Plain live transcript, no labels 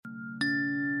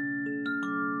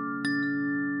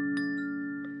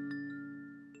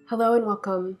Hello and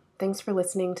welcome. Thanks for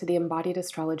listening to the Embodied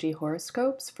Astrology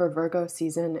horoscopes for Virgo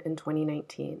season in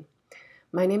 2019.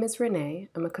 My name is Renee.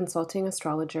 I'm a consulting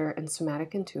astrologer and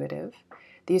somatic intuitive.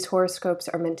 These horoscopes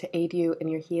are meant to aid you in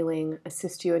your healing,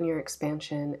 assist you in your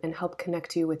expansion, and help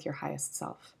connect you with your highest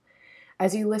self.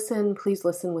 As you listen, please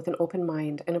listen with an open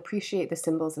mind and appreciate the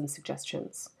symbols and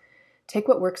suggestions. Take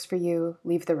what works for you,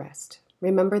 leave the rest.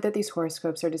 Remember that these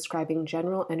horoscopes are describing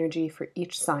general energy for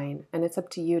each sign, and it's up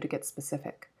to you to get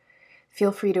specific.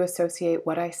 Feel free to associate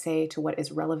what I say to what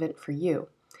is relevant for you.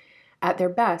 At their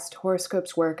best,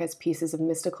 horoscopes work as pieces of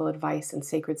mystical advice and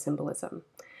sacred symbolism.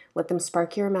 Let them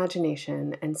spark your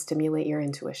imagination and stimulate your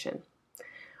intuition.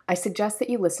 I suggest that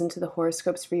you listen to the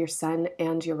horoscopes for your sun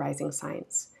and your rising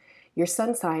signs. Your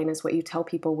sun sign is what you tell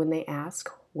people when they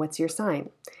ask, "What's your sign?"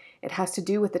 It has to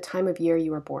do with the time of year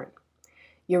you were born.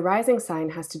 Your rising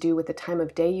sign has to do with the time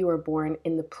of day you were born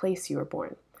in the place you were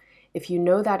born. If you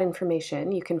know that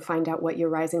information, you can find out what your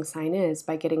rising sign is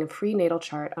by getting a free natal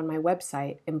chart on my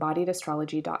website,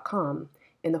 embodiedastrology.com,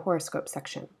 in the horoscope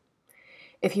section.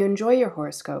 If you enjoy your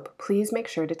horoscope, please make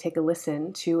sure to take a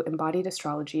listen to Embodied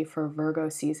Astrology for Virgo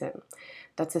season.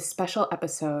 That's a special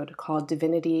episode called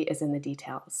Divinity is in the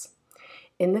Details.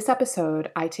 In this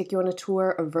episode, I take you on a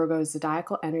tour of Virgo's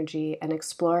zodiacal energy and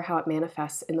explore how it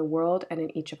manifests in the world and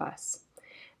in each of us.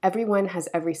 Everyone has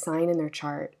every sign in their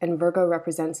chart, and Virgo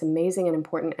represents amazing and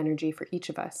important energy for each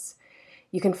of us.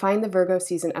 You can find the Virgo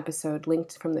season episode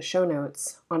linked from the show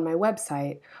notes on my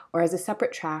website or as a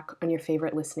separate track on your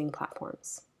favorite listening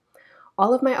platforms.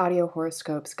 All of my audio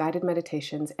horoscopes, guided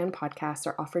meditations, and podcasts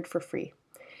are offered for free.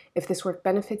 If this work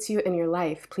benefits you in your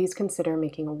life, please consider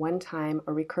making a one-time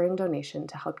or recurring donation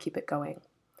to help keep it going.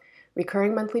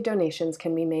 Recurring monthly donations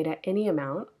can be made at any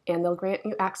amount, and they'll grant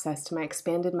you access to my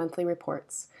expanded monthly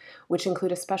reports, which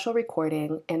include a special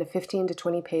recording and a 15 to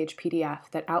 20-page PDF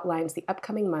that outlines the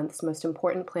upcoming month's most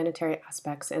important planetary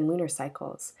aspects and lunar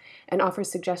cycles, and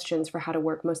offers suggestions for how to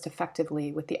work most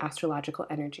effectively with the astrological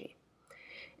energy.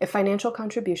 If financial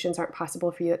contributions aren't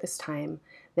possible for you at this time,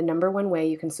 the number one way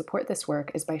you can support this work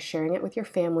is by sharing it with your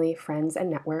family, friends, and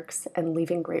networks, and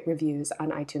leaving great reviews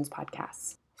on iTunes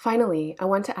podcasts. Finally, I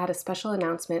want to add a special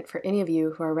announcement for any of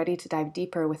you who are ready to dive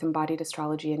deeper with embodied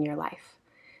astrology in your life.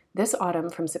 This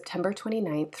autumn, from September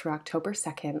 29th through October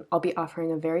 2nd, I'll be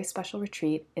offering a very special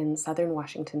retreat in southern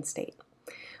Washington state.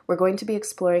 We're going to be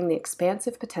exploring the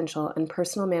expansive potential and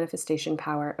personal manifestation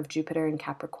power of Jupiter in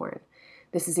Capricorn.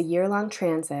 This is a year-long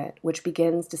transit which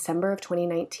begins December of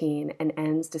 2019 and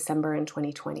ends December in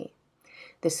 2020.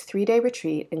 This 3-day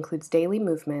retreat includes daily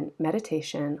movement,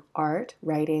 meditation, art,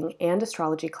 writing, and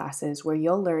astrology classes where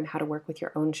you'll learn how to work with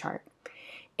your own chart.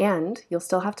 And you'll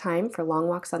still have time for long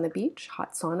walks on the beach,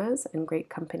 hot saunas, and great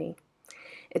company.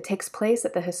 It takes place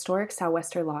at the historic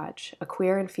Sou'wester Lodge, a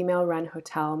queer and female-run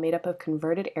hotel made up of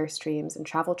converted Airstreams and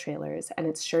travel trailers, and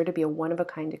it's sure to be a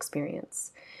one-of-a-kind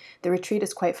experience. The retreat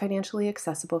is quite financially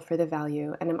accessible for the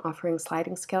value, and I'm offering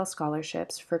sliding scale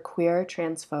scholarships for queer,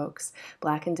 trans folks,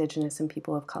 Black, Indigenous, and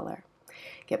people of color.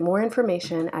 Get more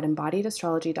information at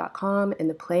embodiedastrology.com in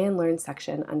the Play and Learn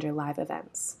section under Live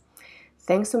Events.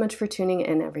 Thanks so much for tuning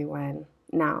in, everyone.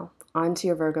 Now, on to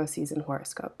your Virgo season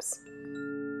horoscopes.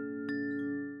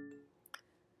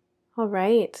 All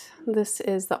right, this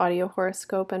is the audio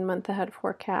horoscope and month ahead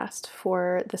forecast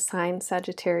for the sign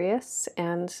Sagittarius,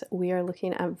 and we are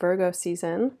looking at Virgo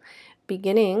season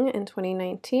beginning in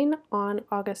 2019 on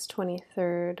August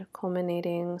 23rd,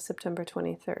 culminating September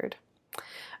 23rd.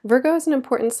 Virgo is an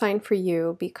important sign for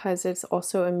you because it's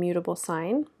also a mutable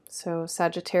sign. So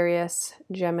Sagittarius,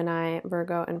 Gemini,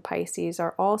 Virgo, and Pisces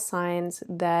are all signs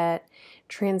that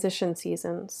transition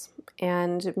seasons.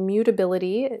 And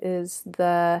mutability is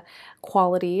the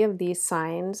quality of these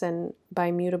signs. And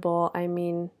by mutable, I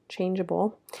mean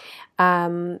changeable.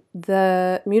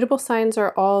 The mutable signs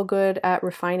are all good at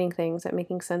refining things, at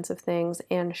making sense of things,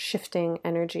 and shifting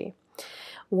energy.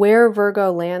 Where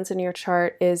Virgo lands in your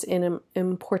chart is in an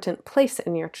important place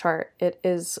in your chart. It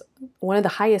is one of the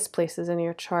highest places in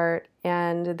your chart,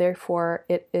 and therefore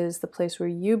it is the place where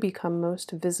you become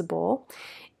most visible.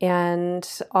 And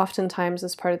oftentimes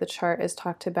this part of the chart is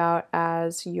talked about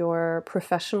as your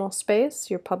professional space,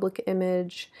 your public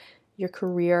image, your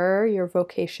career, your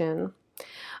vocation.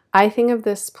 I think of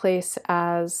this place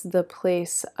as the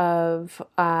place of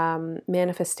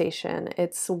manifestation.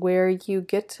 It's where you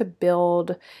get to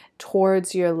build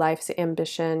towards your life's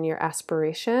ambition, your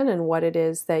aspiration, and what it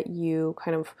is that you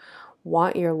kind of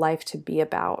want your life to be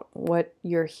about, what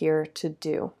you're here to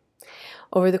do.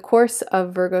 Over the course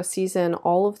of Virgo season,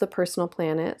 all of the personal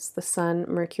planets, the Sun,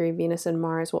 Mercury, Venus, and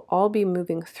Mars, will all be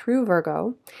moving through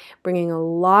Virgo, bringing a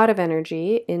lot of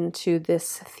energy into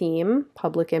this theme: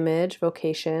 public image,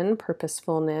 vocation,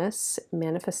 purposefulness,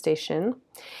 manifestation.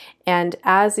 And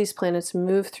as these planets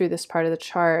move through this part of the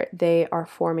chart, they are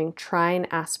forming trine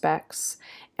aspects.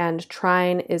 And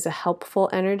trine is a helpful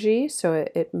energy, so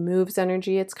it moves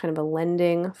energy. It's kind of a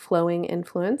lending, flowing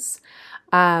influence.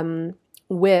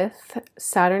 With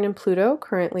Saturn and Pluto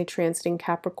currently transiting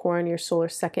Capricorn, your solar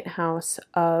second house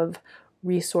of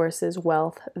resources,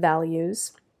 wealth,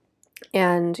 values,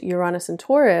 and Uranus and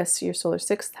Taurus, your solar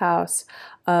sixth house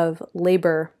of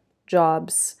labor,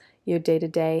 jobs, your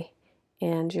day-to-day,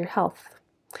 and your health.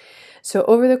 So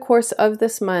over the course of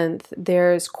this month,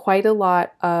 there's quite a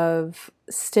lot of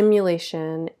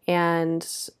stimulation and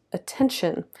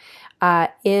attention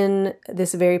in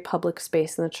this very public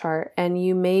space in the chart, and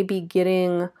you may be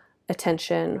getting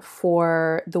attention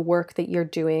for the work that you're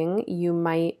doing. You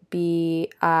might be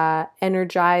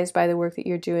energized by the work that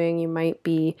you're doing. You might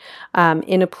be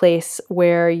in a place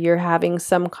where you're having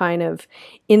some kind of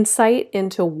insight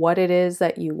into what it is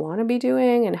that you want to be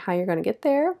doing and how you're going to get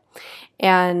there.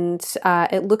 And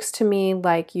it looks to me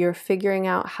like you're figuring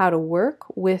out how to work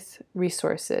with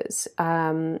resources.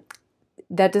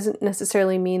 That doesn't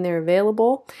necessarily mean they're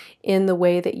available in the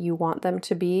way that you want them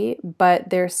to be, but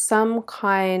there's some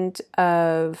kind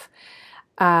of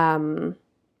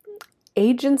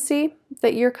agency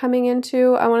that you're coming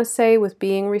into, I want to say, with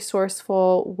being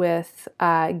resourceful, with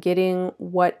getting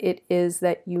what it is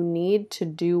that you need to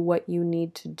do what you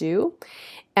need to do.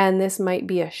 And this might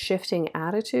be a shifting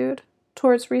attitude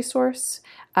towards resource,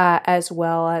 as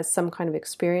well as some kind of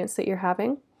experience that you're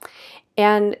having.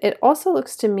 And it also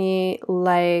looks to me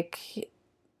like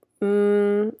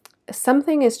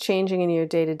something is changing in your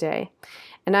day-to-day.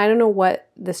 And I don't know what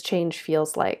this change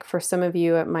feels like. For some of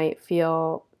you, it might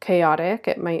feel chaotic.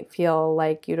 It might feel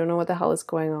like you don't know what the hell is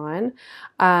going on.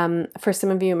 For some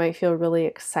of you, it might feel really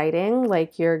exciting,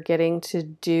 like you're getting to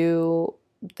do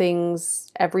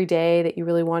things every day that you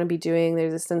really want to be doing.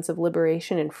 There's a sense of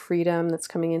liberation and freedom that's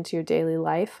coming into your daily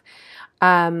life.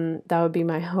 That would be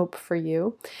my hope for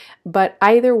you. But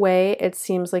either way, it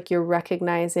seems like you're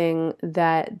recognizing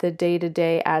that the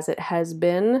day-to-day as it has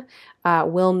been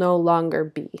will no longer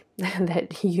be,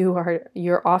 that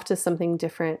you're off to something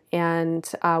different. And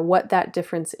what that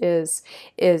difference is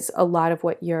a lot of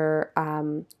what you're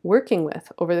working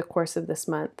with over the course of this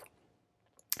month.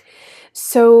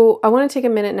 So I want to take a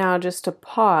minute now just to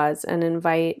pause and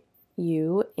invite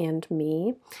you and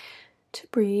me to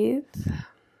breathe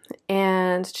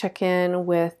and check in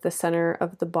with the center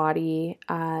of the body,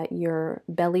 your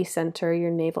belly center,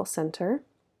 your navel center.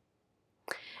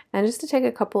 And just to take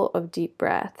a couple of deep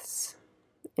breaths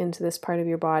into this part of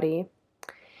your body.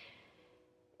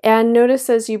 And notice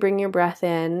as you bring your breath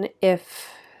in,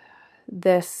 if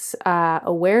this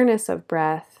awareness of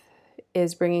breath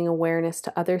is bringing awareness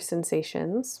to other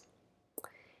sensations.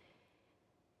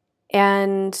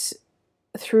 And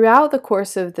throughout the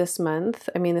course of this month,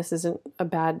 I mean, this isn't a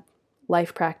bad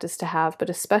life practice to have, but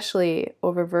especially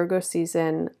over Virgo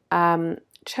season,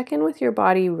 check in with your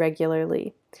body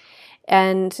regularly.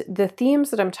 And the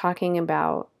themes that I'm talking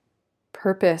about,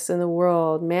 purpose in the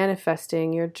world,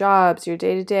 manifesting, your jobs, your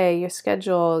day-to-day, your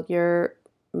schedule, your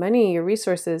money, your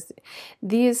resources,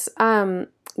 these are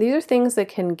things that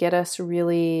can get us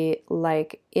really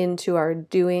like into our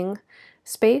doing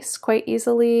space quite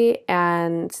easily.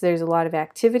 And there's a lot of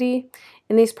activity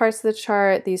in these parts of the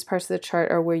chart. These parts of the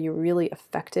chart are where you're really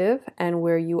effective and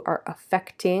where you are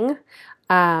affecting.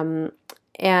 And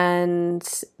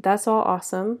that's all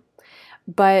awesome.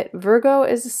 But Virgo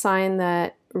is a sign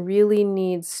that really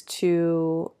needs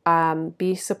to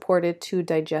be supported to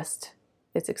digest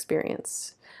its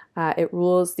experience. It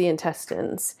rules the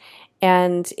intestines.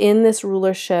 And in this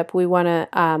rulership, we want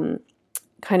to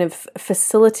kind of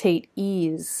facilitate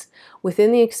ease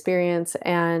within the experience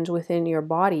and within your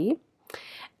body.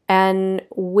 And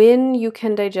when you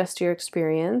can digest your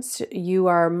experience, you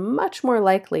are much more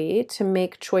likely to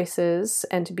make choices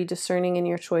and to be discerning in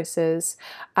your choices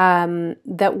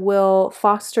that will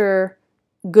foster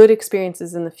good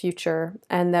experiences in the future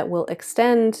and that will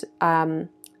extend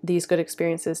these good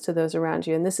experiences to those around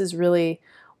you. And this is really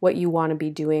what you want to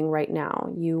be doing right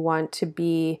now. You want to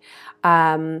be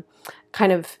kind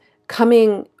of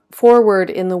coming forward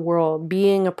in the world,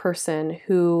 being a person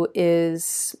who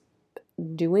is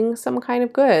doing some kind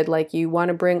of good. Like you want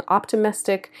to bring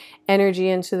optimistic energy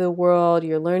into the world.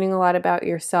 You're learning a lot about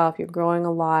yourself. You're growing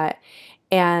a lot.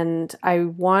 And I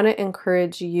want to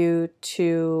encourage you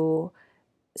to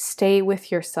stay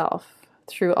with yourself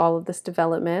through all of this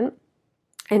development,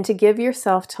 and to give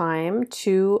yourself time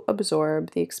to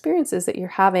absorb the experiences that you're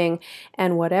having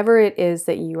and whatever it is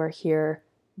that you are here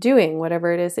doing,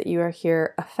 whatever it is that you are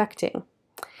here affecting.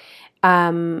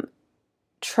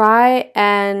 Try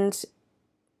and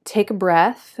take a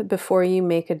breath before you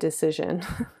make a decision.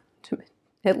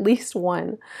 At least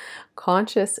one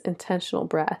conscious, intentional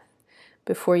breath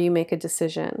before you make a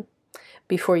decision,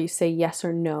 before you say yes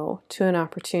or no to an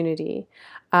opportunity,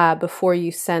 before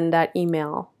you send that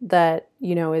email that,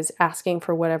 is asking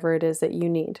for whatever it is that you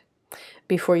need,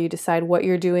 before you decide what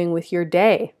you're doing with your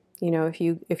day.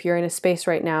 If you're in a space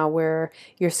right now where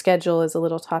your schedule is a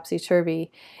little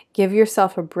topsy-turvy, give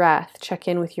yourself a breath, check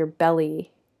in with your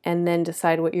belly, and then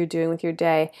decide what you're doing with your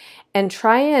day, and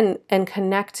try and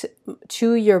connect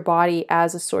to your body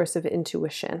as a source of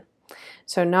intuition.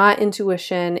 So not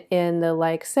intuition in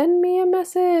the send me a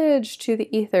message to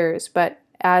the ethers, but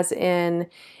as in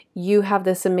you have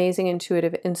this amazing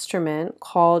intuitive instrument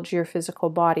called your physical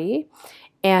body,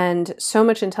 and so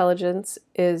much intelligence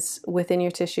is within your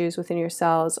tissues, within your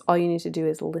cells. All you need to do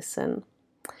is listen.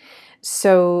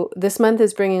 So this month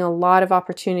is bringing a lot of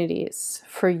opportunities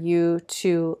for you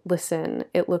to listen.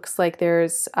 It looks like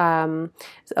there's a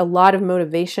lot of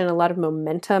motivation, a lot of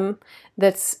momentum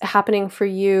that's happening for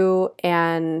you,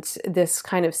 and this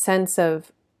kind of sense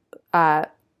of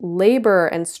labor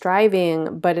and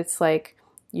striving, but it's like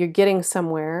you're getting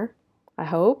somewhere, I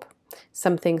hope.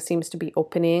 Something seems to be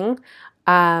opening.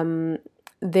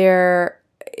 There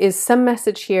is some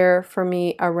message here for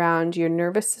me around your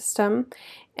nervous system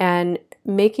and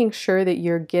making sure that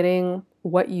you're getting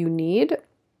what you need,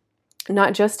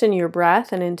 not just in your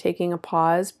breath and in taking a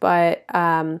pause, but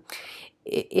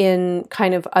in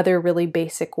kind of other really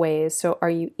basic ways. So are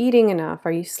you eating enough?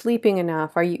 Are you sleeping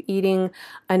enough? Are you eating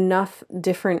enough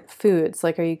different foods?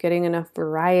 Are you getting enough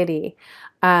variety?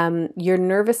 Your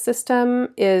nervous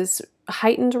system is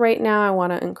heightened right now. I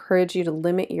want to encourage you to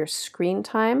limit your screen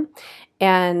time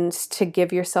and to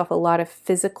give yourself a lot of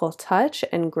physical touch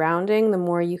and grounding. The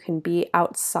more you can be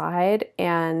outside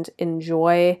and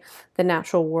enjoy the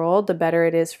natural world, the better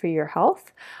it is for your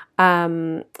health.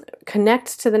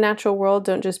 Connect to the natural world.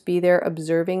 Don't just be there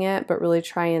observing it, but really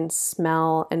try and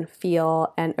smell and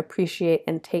feel and appreciate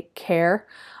and take care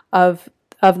of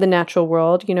the natural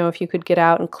world. If you could get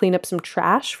out and clean up some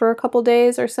trash for a couple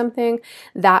days or something,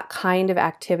 that kind of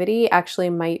activity actually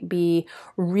might be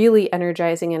really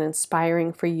energizing and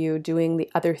inspiring for you doing the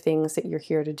other things that you're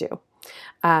here to do.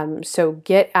 So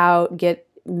get out, get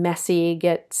messy,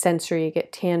 get sensory,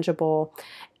 get tangible.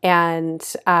 And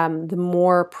the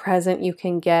more present you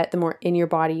can get, the more in your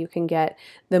body you can get,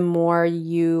 the more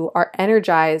you are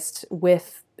energized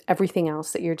with everything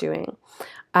else that you're doing.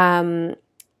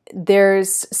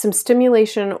 There's some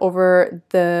stimulation over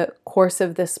the course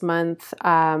of this month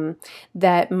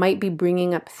that might be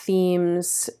bringing up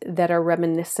themes that are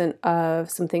reminiscent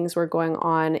of some things were going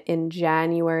on in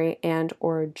January and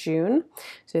or June.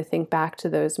 So think back to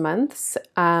those months.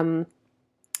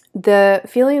 The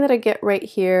feeling that I get right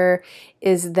here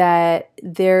is that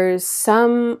there's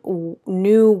some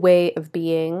new way of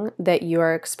being that you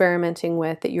are experimenting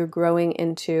with, that you're growing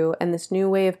into, and this new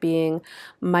way of being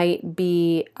might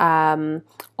be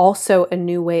also a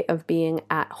new way of being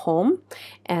at home.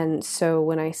 And so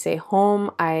when I say home,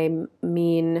 I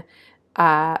mean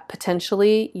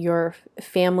potentially your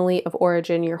family of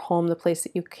origin, your home, the place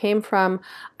that you came from.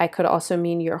 I could also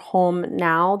mean your home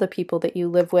now, the people that you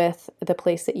live with, the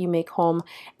place that you make home.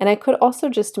 And I could also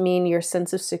just mean your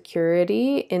sense of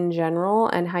security in general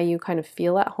and how you kind of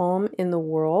feel at home in the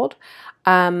world.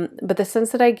 But the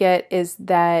sense that I get is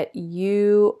that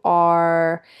you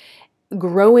are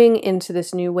growing into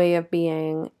this new way of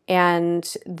being,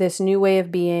 and this new way of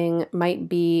being might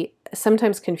be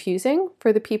sometimes confusing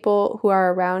for the people who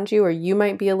are around you, or you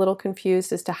might be a little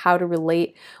confused as to how to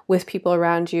relate with people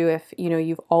around you if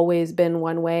you've always been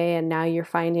one way and now you're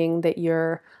finding that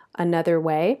you're another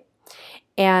way.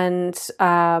 And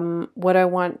what I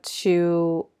want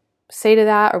to say to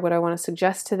that, or what I want to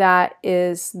suggest to that,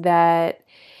 is that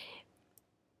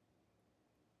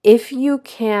if you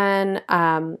can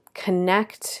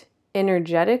connect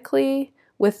energetically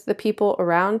with the people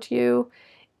around you,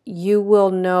 you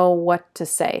will know what to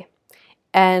say.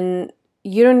 And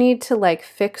you don't need to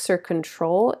fix or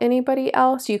control anybody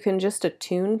else. You can just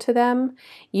attune to them.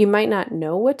 You might not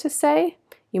know what to say.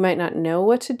 You might not know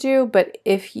what to do, but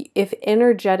if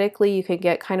energetically you can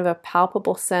get kind of a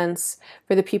palpable sense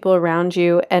for the people around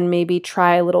you and maybe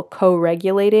try a little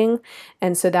co-regulating.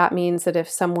 And so that means that if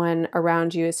someone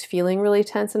around you is feeling really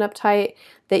tense and uptight,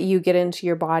 that you get into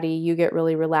your body, you get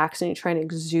really relaxed, and you try and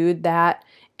exude that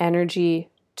energy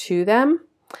to them,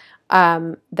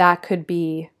 that could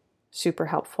be super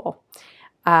helpful.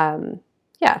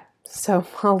 Yeah, so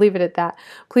I'll leave it at that.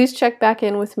 Please check back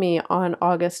in with me on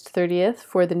August 30th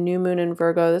for the new moon in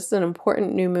Virgo. This is an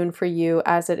important new moon for you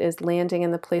as it is landing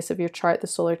in the place of your chart, the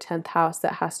solar 10th house,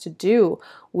 that has to do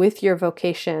with your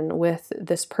vocation, with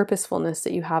this purposefulness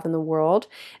that you have in the world.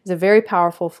 It's a very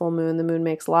powerful full moon. The moon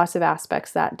makes lots of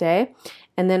aspects that day.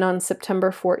 And then on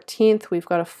September 14th, we've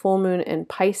got a full moon in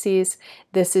Pisces.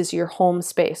 This is your home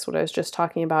space, what I was just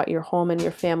talking about, your home and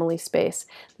your family space.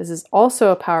 This is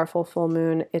also a powerful full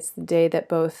moon. It's the day that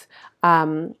both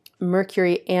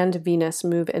Mercury and Venus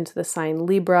move into the sign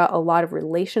Libra. A lot of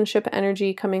relationship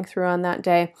energy coming through on that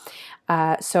day.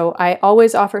 So I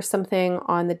always offer something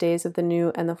on the days of the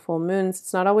new and the full moons.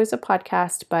 It's not always a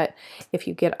podcast, but if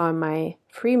you get on my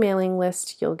free mailing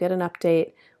list, you'll get an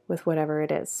update with whatever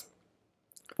it is.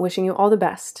 Wishing you all the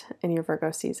best in your Virgo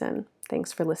season.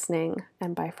 Thanks for listening,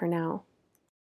 and bye for now.